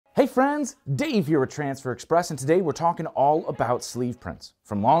Hey friends, Dave here with Transfer Express, and today we're talking all about sleeve prints.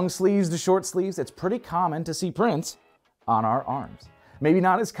 From long sleeves to short sleeves, it's pretty common to see prints on our arms. Maybe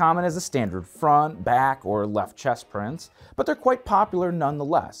not as common as the standard front, back, or left chest prints, but they're quite popular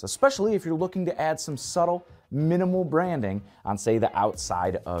nonetheless, especially if you're looking to add some subtle, minimal branding on, say, the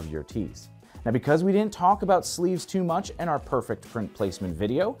outside of your tees. Now, because we didn't talk about sleeves too much in our perfect print placement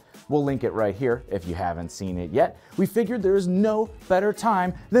video, we'll link it right here if you haven't seen it yet, we figured there is no better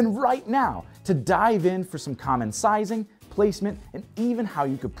time than right now to dive in for some common sizing, placement, and even how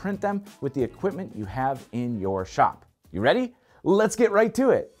you could print them with the equipment you have in your shop. You ready? Let's get right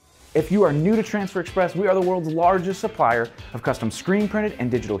to it. If you are new to Transfer Express, we are the world's largest supplier of custom screen printed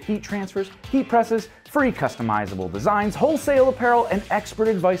and digital heat transfers, heat presses, free customizable designs, wholesale apparel, and expert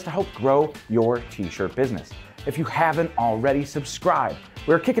advice to help grow your t-shirt business. If you haven't already, subscribe.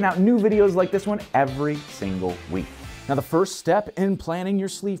 We're kicking out new videos like this one every single week. Now, the first step in planning your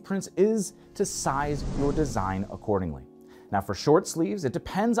sleeve prints is to size your design accordingly. Now, for short sleeves, it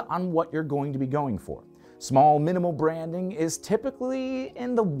depends on what you're going to be going for. Small minimal branding is typically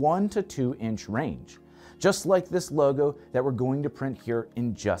in the 1 to 2 inch range, just like this logo that we're going to print here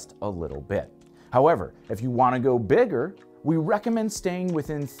in just a little bit. However, if you want to go bigger, we recommend staying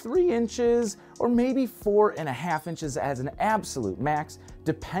within 3 inches or maybe 4.5 inches as an absolute max,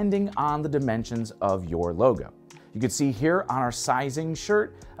 depending on the dimensions of your logo. You can see here on our sizing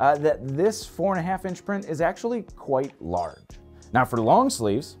shirt that this 4.5 inch print is actually quite large. Now, for long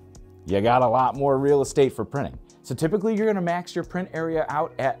sleeves, you got a lot more real estate for printing. So typically you're gonna max your print area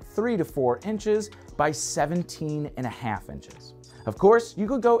out at 3 to 4 inches by 17.5 inches. Of course, you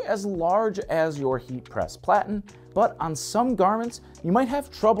could go as large as your heat press platen, but on some garments, you might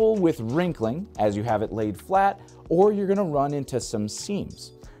have trouble with wrinkling as you have it laid flat, or you're gonna run into some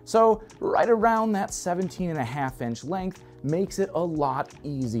seams. So right around that 17.5 inch length makes it a lot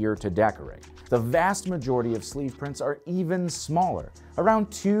easier to decorate. The vast majority of sleeve prints are even smaller,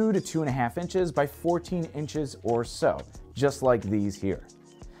 around 2 to 2.5 inches by 14 inches or so, just like these here.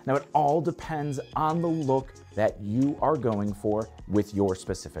 Now, it all depends on the look that you are going for with your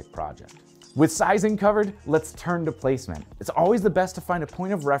specific project. With sizing covered, let's turn to placement. It's always the best to find a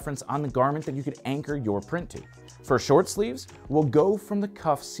point of reference on the garment that you could anchor your print to. For short sleeves, we'll go from the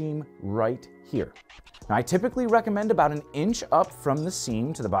cuff seam right here. Now, I typically recommend about 1 inch up from the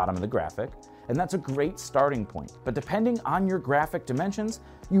seam to the bottom of the graphic, and that's a great starting point. But depending on your graphic dimensions,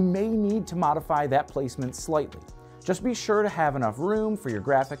 you may need to modify that placement slightly. Just be sure to have enough room for your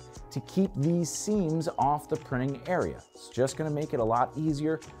graphic to keep these seams off the printing area. It's just gonna make it a lot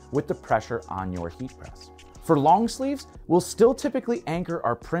easier with the pressure on your heat press. For long sleeves, we'll still typically anchor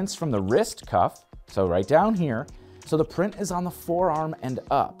our prints from the wrist cuff, so right down here, so the print is on the forearm and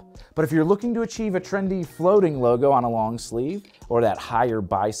up. But if you're looking to achieve a trendy floating logo on a long sleeve, or that higher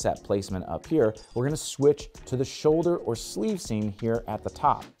bicep placement up here, we're gonna switch to the shoulder or sleeve seam here at the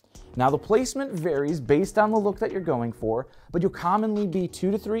top. Now, the placement varies based on the look that you're going for, but you'll commonly be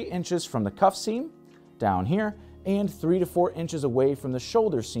 2 to 3 inches from the cuff seam, down here, and 3 to 4 inches away from the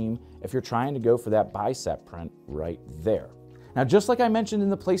shoulder seam if you're trying to go for that bicep print right there. Now, just like I mentioned in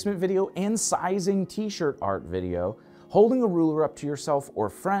the placement video and sizing t-shirt art video, holding a ruler up to yourself or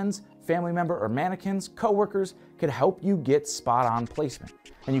friends, family member, or mannequins, coworkers could help you get spot-on placement.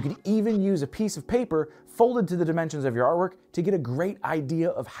 And you can even use a piece of paper folded to the dimensions of your artwork to get a great idea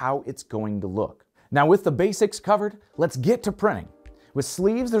of how it's going to look. Now, with the basics covered, let's get to printing. With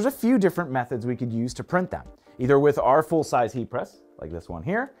sleeves, there's a few different methods we could use to print them, either with our full-size heat press, like this one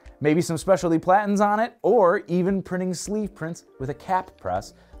here, maybe some specialty platens on it, or even printing sleeve prints with a cap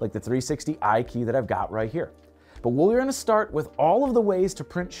press, like the 360 i-key that I've got right here. But we're gonna start with all of the ways to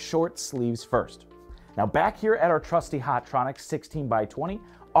print short sleeves first. Now, back here at our trusty Hottronic 16x20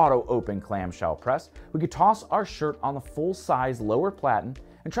 auto open clamshell press, we could toss our shirt on the full size lower platen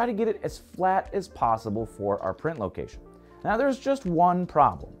and try to get it as flat as possible for our print location. Now, there's just one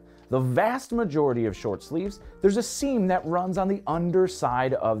problem. The vast majority of short sleeves, there's a seam that runs on the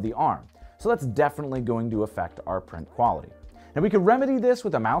underside of the arm. So that's definitely going to affect our print quality. Now, we could remedy this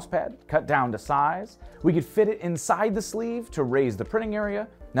with a mouse pad, cut down to size. We could fit it inside the sleeve to raise the printing area.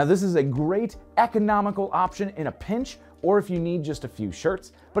 Now, this is a great economical option in a pinch or if you need just a few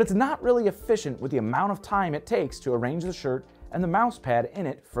shirts, but it's not really efficient with the amount of time it takes to arrange the shirt and the mouse pad in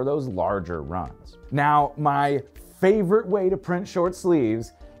it for those larger runs. Now, my favorite way to print short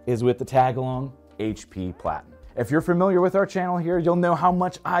sleeves is with the tag-along HP Platen. If you're familiar with our channel here, you'll know how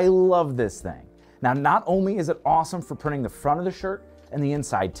much I love this thing. Now, not only is it awesome for printing the front of the shirt and the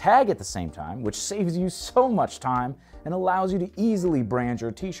inside tag at the same time, which saves you so much time and allows you to easily brand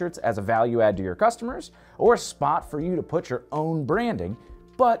your t-shirts as a value add to your customers or a spot for you to put your own branding,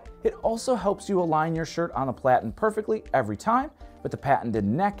 but it also helps you align your shirt on the platen perfectly every time with the patented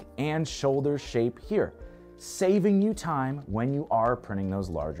neck and shoulder shape here, saving you time when you are printing those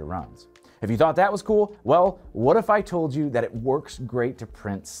larger runs. If you thought that was cool, well, what if I told you that it works great to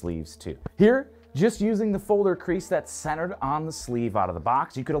print sleeves too? Here, just using the folder crease that's centered on the sleeve out of the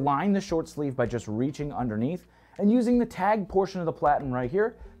box, you could align the short sleeve by just reaching underneath and using the tag portion of the platen right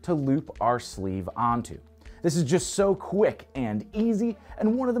here to loop our sleeve onto. This is just so quick and easy,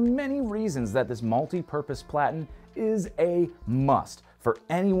 and one of the many reasons that this multi-purpose platen is a must for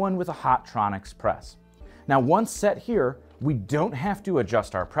anyone with a Hotronix press. Now, once set here, we don't have to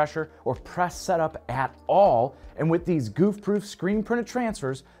adjust our pressure or press setup at all, and with these goof-proof screen printed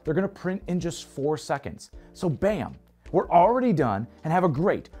transfers, they're gonna print in just 4 seconds. So bam, we're already done and have a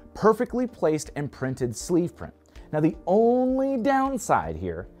great, perfectly placed and printed sleeve print. Now, the only downside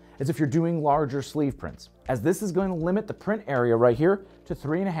here is if you're doing larger sleeve prints, as this is going to limit the print area right here to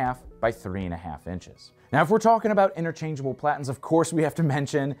 3.5 by 3.5 inches. Now, if we're talking about interchangeable platens, of course we have to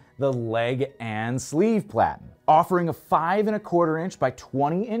mention the leg and sleeve platen. Offering a 5.25 inch by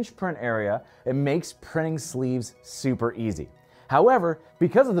 20 inch print area, it makes printing sleeves super easy. However,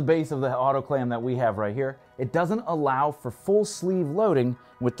 because of the base of the autoclam that we have right here, it doesn't allow for full sleeve loading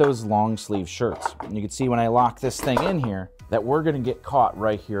with those long sleeve shirts. And you can see when I lock this thing in here, that we're gonna get caught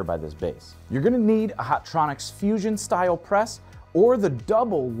right here by this base. You're gonna need a Hotronix Fusion style press or the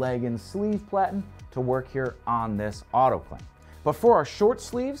double leg and sleeve platen to work here on this autoclam. But for our short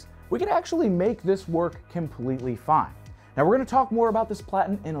sleeves, we can actually make this work completely fine. Now, we're gonna talk more about this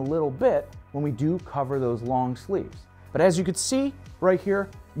platen in a little bit when we do cover those long sleeves. But as you can see right here,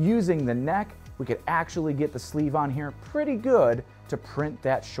 using the neck, we could actually get the sleeve on here pretty good to print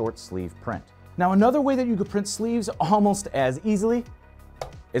that short sleeve print. Now, another way that you could print sleeves almost as easily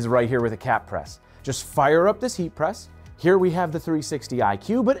is right here with a cap press. Just fire up this heat press. Here we have the 360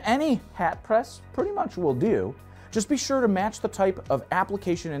 IQ, but any hat press pretty much will do. Just be sure to match the type of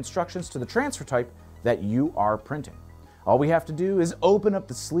application instructions to the transfer type that you are printing. All we have to do is open up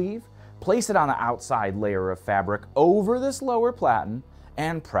the sleeve, place it on the outside layer of fabric over this lower platen,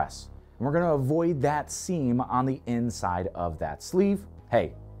 and press. And we're gonna avoid that seam on the inside of that sleeve.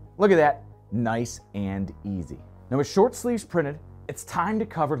 Hey, look at that. Nice and easy. Now, with short sleeves printed, it's time to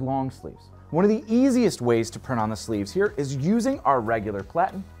cover long sleeves. One of the easiest ways to print on the sleeves here is using our regular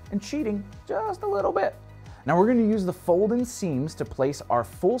platen and cheating just a little bit. Now, we're going to use the fold-in seams to place our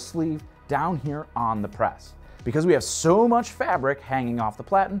full sleeve down here on the press. Because we have so much fabric hanging off the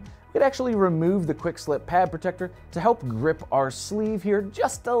platen, we could actually remove the quick slip pad protector to help grip our sleeve here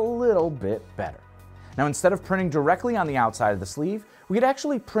just a little bit better. Now, instead of printing directly on the outside of the sleeve, we could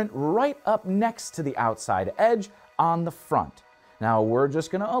actually print right up next to the outside edge on the front. Now, we're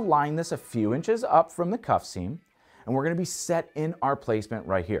just gonna align this a few inches up from the cuff seam, and we're gonna be set in our placement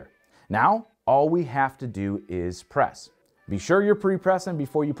right here. Now, all we have to do is press. Be sure you're pre-pressing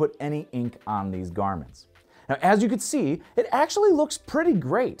before you put any ink on these garments. Now, as you can see, it actually looks pretty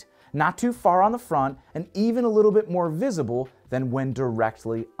great. Not too far on the front, and even a little bit more visible than when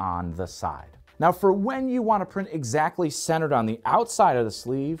directly on the side. Now, for when you want to print exactly centered on the outside of the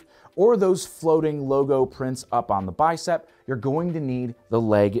sleeve or those floating logo prints up on the bicep, you're going to need the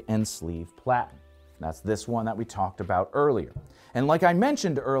leg and sleeve platen. That's this one that we talked about earlier. And like I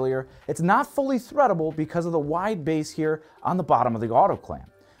mentioned earlier, it's not fully threadable because of the wide base here on the bottom of the autoclam.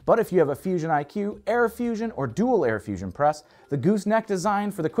 But if you have a Fusion IQ, Air Fusion, or dual Air Fusion press, the gooseneck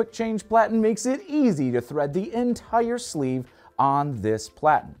design for the quick change platen makes it easy to thread the entire sleeve on this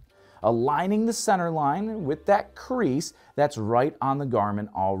platen, aligning the center line with that crease that's right on the garment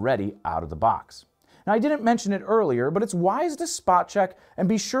already out of the box. Now, I didn't mention it earlier, but it's wise to spot check and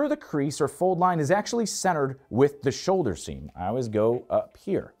be sure the crease or fold line is actually centered with the shoulder seam. I always go up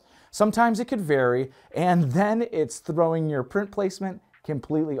here. Sometimes it could vary, and then it's throwing your print placement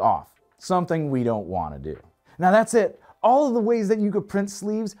completely off, something we don't want to do. Now, that's it. All of the ways that you could print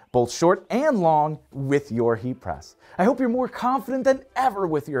sleeves, both short and long, with your heat press. I hope you're more confident than ever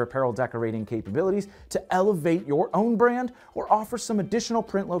with your apparel decorating capabilities to elevate your own brand or offer some additional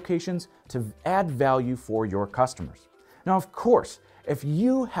print locations to add value for your customers. Now, of course, if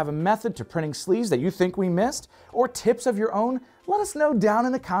you have a method to printing sleeves that you think we missed, or tips of your own, let us know down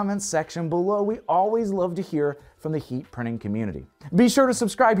in the comments section below. We always love to hear from the heat printing community. Be sure to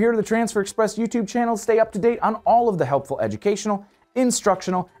subscribe here to the Transfer Express YouTube channel to stay up to date on all of the helpful educational,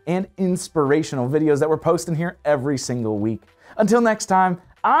 instructional, and inspirational videos that we're posting here every single week. Until next time,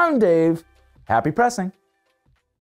 I'm Dave. Happy pressing.